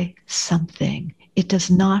try something. It does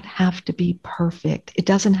not have to be perfect. It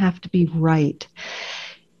doesn't have to be right.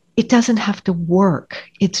 It doesn't have to work.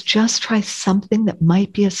 It's just try something that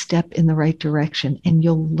might be a step in the right direction, and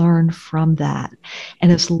you'll learn from that.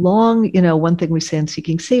 And as long, one thing we say in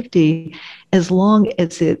Seeking Safety, as long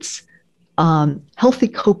as it's healthy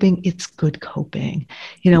coping, it's good coping.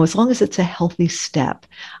 As long as it's a healthy step.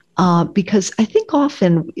 Because I think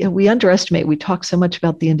often we underestimate, we talk so much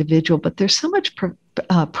about the individual, but there's so much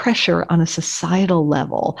pressure on a societal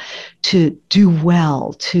level to do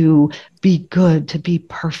well, to be good, to be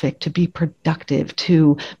perfect, to be productive,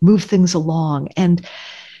 to move things along. And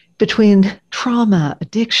between trauma,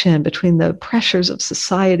 addiction, between the pressures of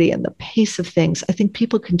society and the pace of things, I think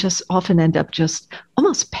people can just often end up just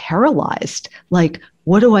almost paralyzed. Like,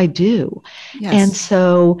 what do I do? Yes. And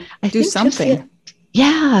so I do think something.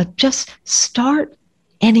 Just start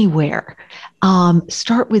anywhere.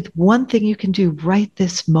 Start with one thing you can do right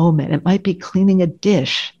this moment. It might be cleaning a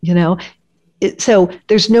dish, So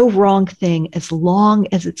there's no wrong thing as long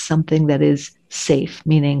as it's something that is safe,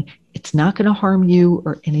 meaning it's not going to harm you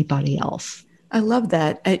or anybody else. I love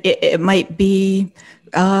that. It might be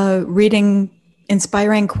reading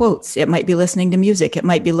inspiring quotes. It might be listening to music. It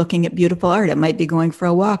might be looking at beautiful art. It might be going for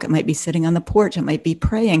a walk. It might be sitting on the porch. It might be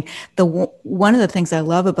praying. One of the things I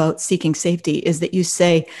love about Seeking Safety is that you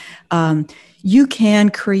say you can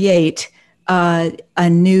create a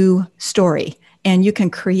new story, and you can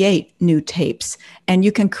create new tapes, and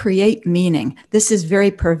you can create meaning. This is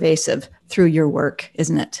very pervasive through your work,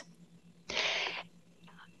 isn't it?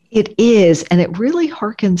 It is, and it really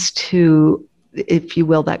harkens to, if you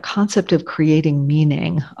will, that concept of creating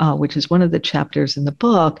meaning, which is one of the chapters in the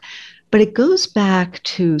book. But it goes back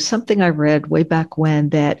to something I read way back when,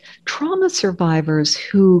 that trauma survivors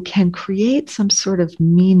who can create some sort of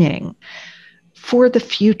meaning for the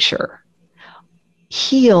future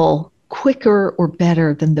heal quicker or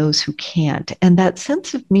better than those who can't. And that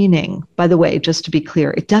sense of meaning, by the way, just to be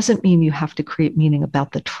clear, it doesn't mean you have to create meaning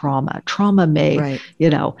about the trauma. Trauma may,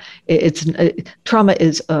 right. Trauma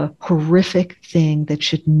is a horrific thing that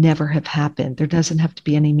should never have happened. There doesn't have to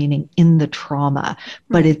be any meaning in the trauma,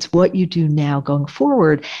 but it's what you do now going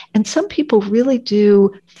forward. And some people really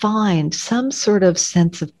do find some sort of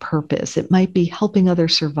sense of purpose. It might be helping other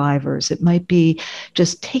survivors. It might be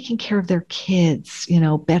just taking care of their kids,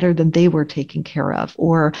 better than they were taken care of,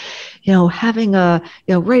 or, having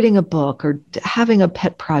writing a book, or having a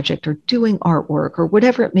pet project, or doing artwork, or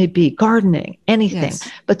whatever it may be, gardening, anything,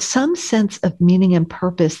 but some sense of meaning and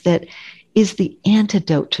purpose that is the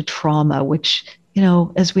antidote to trauma, which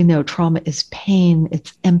as we know, trauma is pain,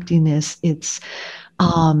 it's emptiness, it's,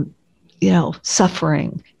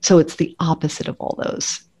 suffering. So it's the opposite of all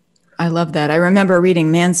those. I love that. I remember reading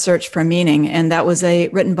Man's Search for Meaning, and that was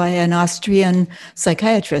written by an Austrian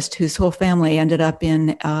psychiatrist whose whole family ended up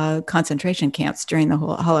in concentration camps during the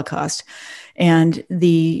whole Holocaust, and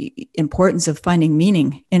the importance of finding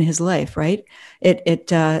meaning in his life. Right?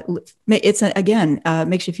 It's again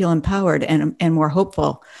makes you feel empowered and more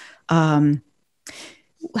hopeful. How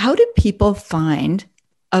do people find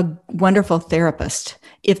a wonderful therapist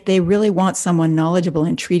if they really want someone knowledgeable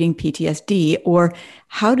in treating PTSD, or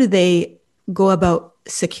how do they go about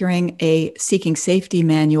securing a seeking safety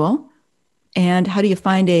manual? And how do you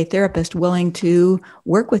find a therapist willing to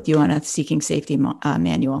work with you on a seeking safety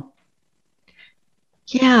manual?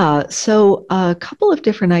 Yeah, so a couple of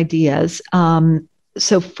different ideas.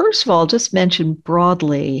 So first of all, just mention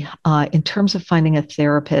broadly, in terms of finding a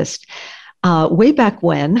therapist, way back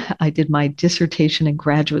when I did my dissertation in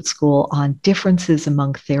graduate school on differences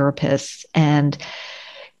among therapists, and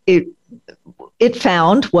it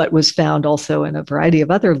found what was found also in a variety of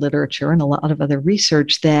other literature and a lot of other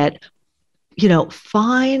research, that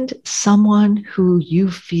find someone who you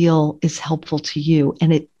feel is helpful to you,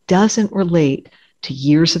 and it doesn't relate to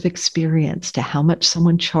years of experience, to how much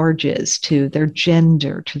someone charges, to their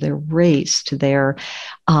gender, to their race, to their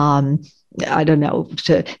I don't know,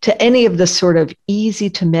 to any of the sort of easy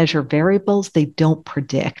to measure variables they don't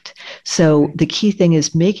predict. So the key thing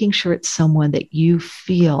is making sure it's someone that you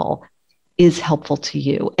feel is helpful to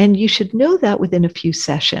you. And you should know that within a few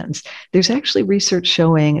sessions. There's actually research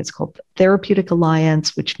showing, it's called therapeutic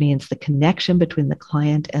alliance, which means the connection between the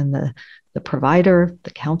client and the provider,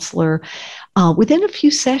 the counselor. Within a few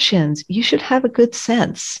sessions, you should have a good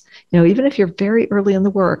sense. Even if you're very early in the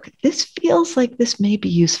work, this feels like this may be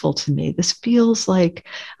useful to me. This feels like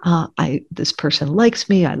this person likes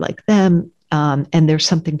me, I like them, and there's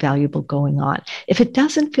something valuable going on. If it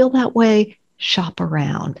doesn't feel that way, shop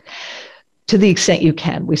around. To the extent you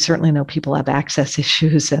can. We certainly know people have access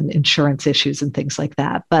issues and insurance issues and things like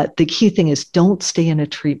that. But the key thing is don't stay in a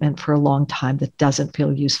treatment for a long time that doesn't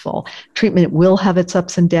feel useful. Treatment will have its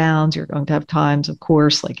ups and downs. You're going to have times, of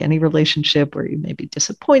course, like any relationship, where you may be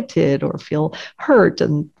disappointed or feel hurt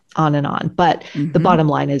and on. But the bottom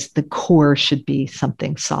line is the core should be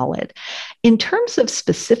something solid. In terms of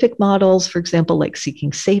specific models, for example, like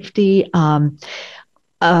seeking safety,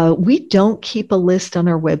 we don't keep a list on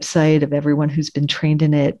our website of everyone who's been trained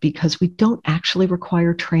in it, because we don't actually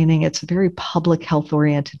require training. It's a very public health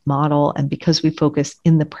oriented model. And because we focus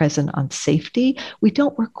in the present on safety, we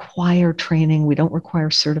don't require training. We don't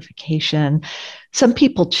require certification. Some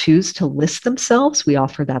people choose to list themselves. We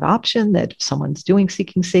offer that option, that if someone's doing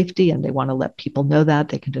seeking safety and they want to let people know that,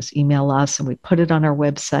 they can just email us and we put it on our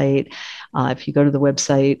website. If you go to the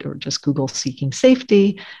website or just Google seeking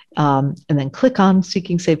safety, and then click on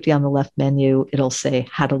seeking safety on the left menu, it'll say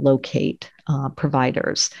how to locate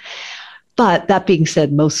providers. But that being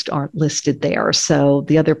said, most aren't listed there. So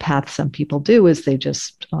the other path some people do is they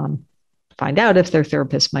just find out if their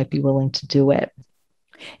therapist might be willing to do it.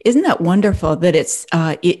 Isn't that wonderful that it's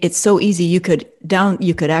so easy? You could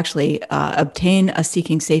actually obtain a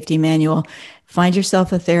seeking safety manual, find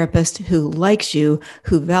yourself a therapist who likes you,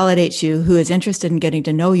 who validates you, who is interested in getting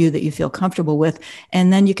to know you, that you feel comfortable with.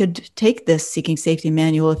 And then you could take this seeking safety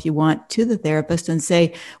manual, if you want, to the therapist and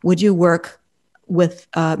say, would you work with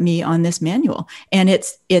me on this manual? And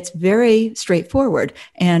it's very straightforward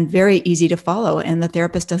and very easy to follow. And the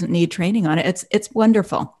therapist doesn't need training on it. It's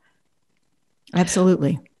wonderful.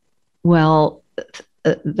 Absolutely. Well,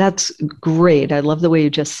 that's great. I love the way you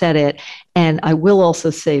just said it. And I will also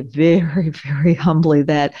say very, very humbly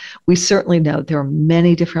that we certainly know there are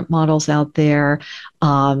many different models out there.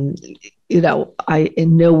 I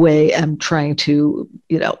in no way am trying to,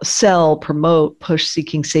 sell, promote, push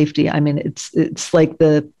seeking safety. I mean, it's like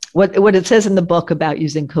what it says in the book about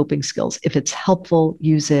using coping skills. If it's helpful,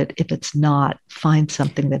 use it. If it's not, find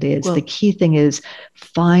something that is. Well, the key thing is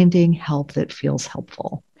finding help that feels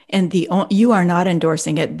helpful. And you are not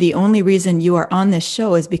endorsing it. The only reason you are on this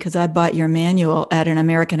show is because I bought your manual at an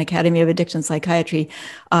American Academy of Addiction Psychiatry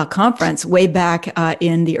conference way back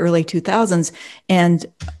in the early 2000s, and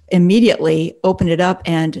immediately opened it up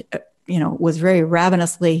and was very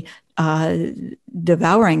ravenously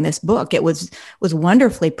devouring this book. It was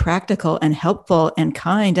wonderfully practical and helpful and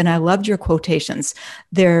kind, and I loved your quotations.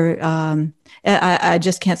 I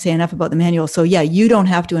just can't say enough about the manual. So yeah, you don't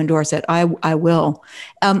have to endorse it. I will.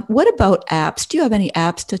 What about apps? Do you have any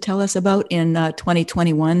apps to tell us about in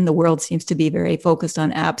 2021? The world seems to be very focused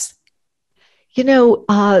on apps.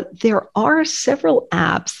 There are several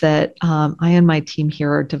apps that I and my team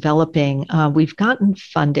here are developing. We've gotten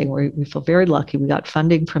funding. We feel very lucky. We got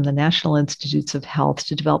funding from the National Institutes of Health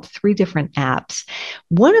to develop 3 different apps.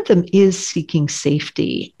 One of them is Seeking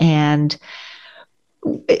Safety. And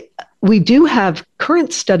we do have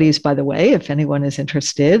current studies, by the way, if anyone is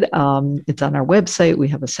interested. It's on our website. We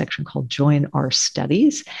have a section called Join Our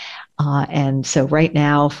Studies. And so right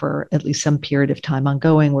now, for at least some period of time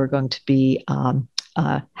ongoing, we're going to be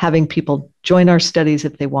having people join our studies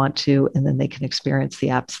if they want to, and then they can experience the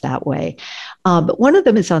apps that way. But one of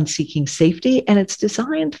them is on Seeking Safety, and it's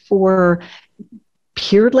designed for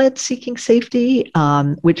peer-led seeking safety,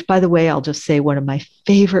 which, by the way, I'll just say one of my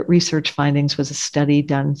favorite research findings was a study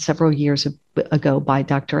done several years ago by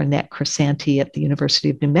Dr. Annette Crisanti at the University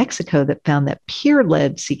of New Mexico that found that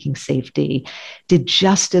peer-led seeking safety did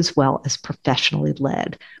just as well as professionally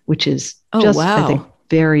led, which is I think,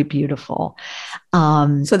 very beautiful.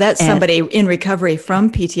 So that's somebody in recovery from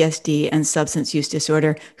PTSD and substance use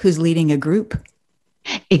disorder who's leading a group.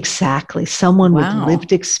 Exactly. Someone with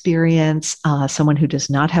lived experience, someone who does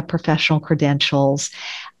not have professional credentials.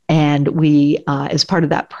 And we, as part of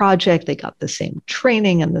that project, they got the same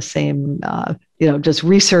training and the same, just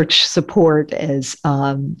research support as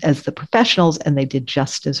the professionals, and they did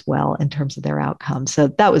just as well in terms of their outcomes. So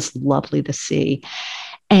that was lovely to see.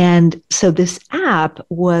 And so this app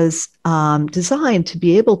was designed to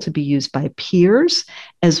be able to be used by peers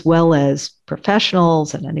as well as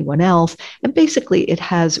professionals and anyone else. And basically, it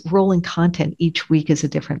has rolling content. Each week is a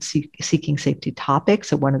different seeking safety topic.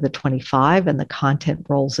 So one of the 25, and the content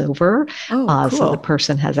rolls over. Cool. So the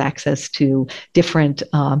person has access to different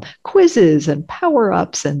quizzes and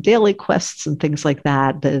power-ups and daily quests and things like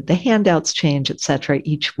that. The handouts change, et cetera,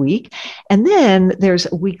 each week. And then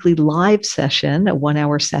there's a weekly live session, a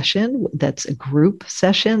 1-hour session that's a group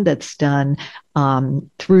session that's done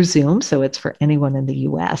through Zoom. So it's for anyone in the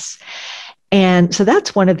US. And so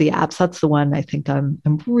that's one of the apps. That's the one I think I'm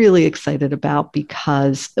really excited about,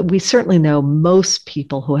 because we certainly know most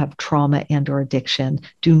people who have trauma and or addiction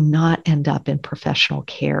do not end up in professional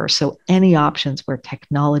care. So any options where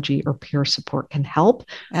technology or peer support can help,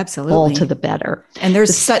 absolutely, all to the better. And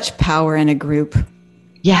there's such power in a group.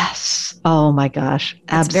 Yes. Oh my gosh. It's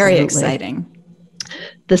absolutely. Very exciting.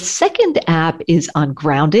 The second app is on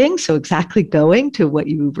grounding. So exactly going to what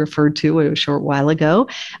you referred to a short while ago.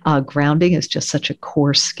 Grounding is just such a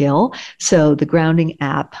core skill. So the grounding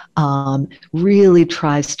app really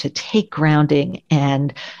tries to take grounding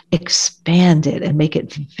and expand it and make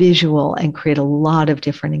it visual and create a lot of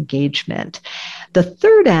different engagement. The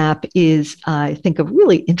third app is, I think, a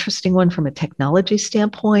really interesting one from a technology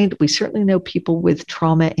standpoint. We certainly know people with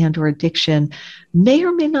trauma and or addiction may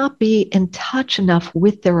or may not be in touch enough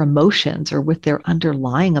with their emotions or with their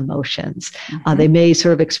underlying emotions. Mm-hmm. They may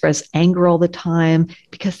sort of express anger all the time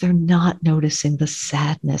because they're not noticing the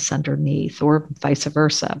sadness underneath, or vice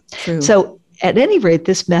versa. True. So at any rate,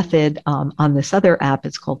 this method on this other app,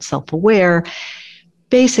 it's called Self-Aware.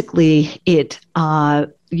 Basically, it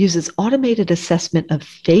uses automated assessment of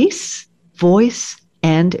face, voice,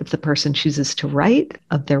 and if the person chooses to write,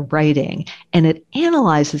 of their writing. And it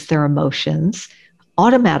analyzes their emotions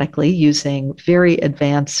automatically using very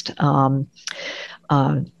advanced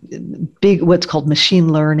what's called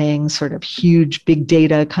machine learning, sort of huge big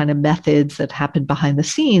data kind of methods that happen behind the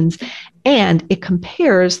scenes. And it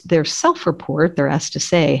compares their self-report. They're asked to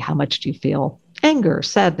say, how much do you feel anger,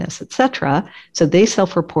 sadness, etc. So they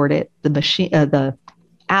self-report it. The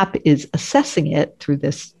app is assessing it through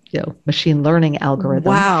this machine learning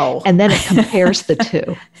algorithm. Wow. And then it compares the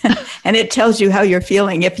two. And it tells you how you're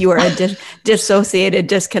feeling if you are a dissociated,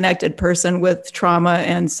 disconnected person with trauma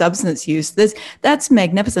and substance use. That's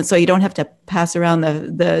magnificent. So you don't have to pass around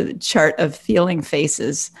the chart of feeling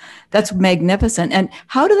faces. That's magnificent. And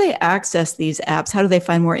how do they access these apps? How do they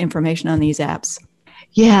find more information on these apps?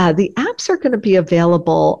 Yeah, the apps are going to be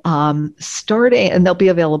available starting, and they'll be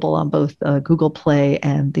available on both Google Play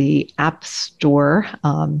and the App Store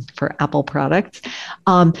for Apple products.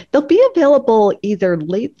 They'll be available either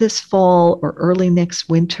late this fall or early next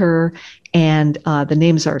winter. And the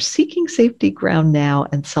names are Seeking Safety, Ground Now,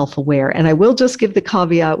 and Self-Aware. And I will just give the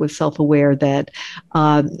caveat with Self-Aware that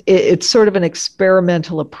it's sort of an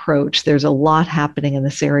experimental approach. There's a lot happening in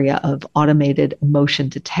this area of automated emotion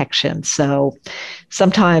detection. So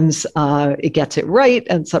sometimes it gets it right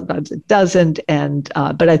and sometimes it doesn't.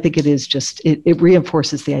 But I think it is it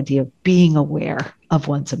reinforces the idea of being aware of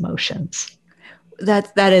one's emotions.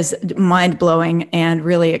 That is mind-blowing and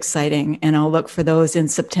really exciting, and I'll look for those in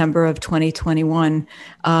September of 2021.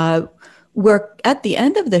 We're at the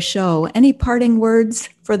end of the show. Any parting words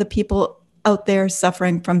for the people out there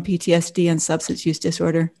suffering from PTSD and substance use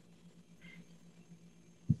disorder?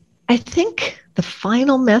 I think the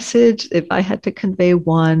final message, if I had to convey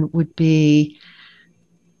one, would be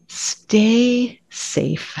stay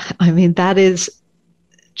safe. I mean, that is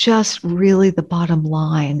just really the bottom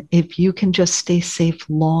line. If you can just stay safe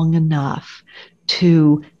long enough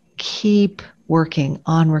to keep working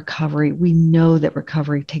on recovery, we know that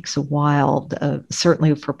recovery takes a while,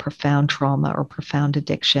 certainly for profound trauma or profound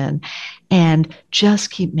addiction, and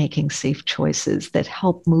just keep making safe choices that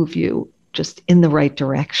help move you just in the right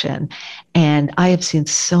direction. And I have seen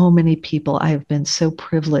so many people, I have been so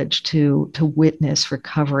privileged to witness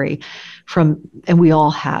recovery from, and we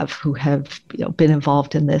all have who have been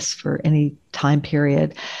involved in this for any time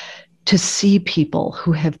period, to see people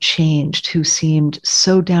who have changed, who seemed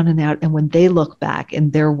so down and out. And when they look back,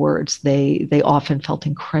 in their words, they often felt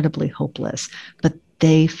incredibly hopeless, but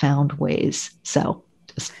they found ways. So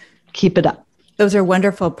just keep it up. Those are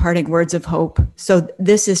wonderful parting words of hope. So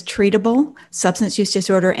this is treatable, substance use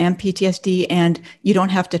disorder and PTSD, and you don't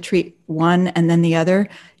have to treat one and then the other.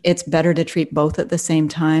 It's better to treat both at the same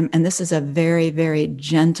time. And this is a very, very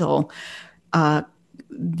gentle,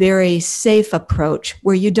 very safe approach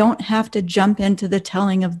where you don't have to jump into the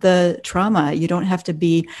telling of the trauma. You don't have to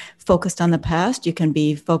be focused on the past. You can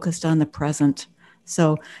be focused on the present.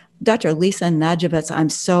 So Dr. Lisa Najovitz, I'm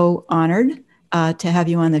so honored to have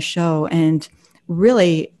you on the show. And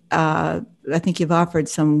really, I think you've offered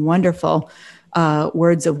some wonderful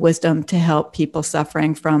words of wisdom to help people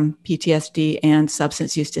suffering from PTSD and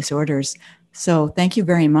substance use disorders. So thank you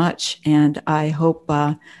very much. And I hope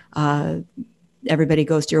everybody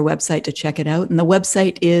goes to your website to check it out. And the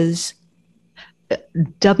website is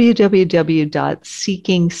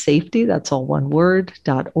www.seekingsafety, that's all one word,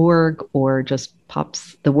 .org, or just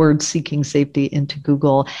pops the word Seeking Safety into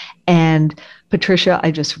Google. And Patricia,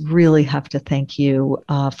 I just really have to thank you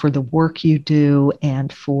for the work you do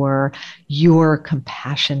and for your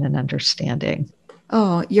compassion and understanding.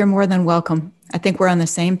 Oh, you're more than welcome. I think we're on the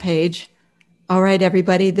same page. All right,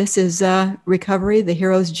 everybody, this is Recovery, the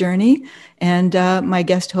Hero's Journey, and my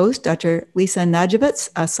guest host, Dr. Lisa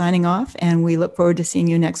Najovitz, signing off, and we look forward to seeing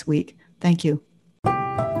you next week. Thank you.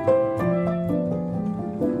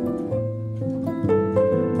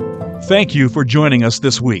 Thank you for joining us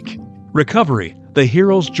this week. Recovery, the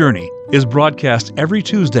Hero's Journey, is broadcast every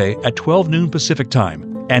Tuesday at 12 noon Pacific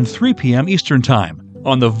Time and 3 p.m. Eastern Time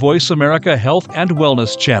on the Voice America Health and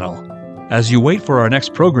Wellness channel. As you wait for our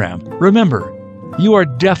next program, remember, you are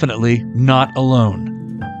definitely not alone.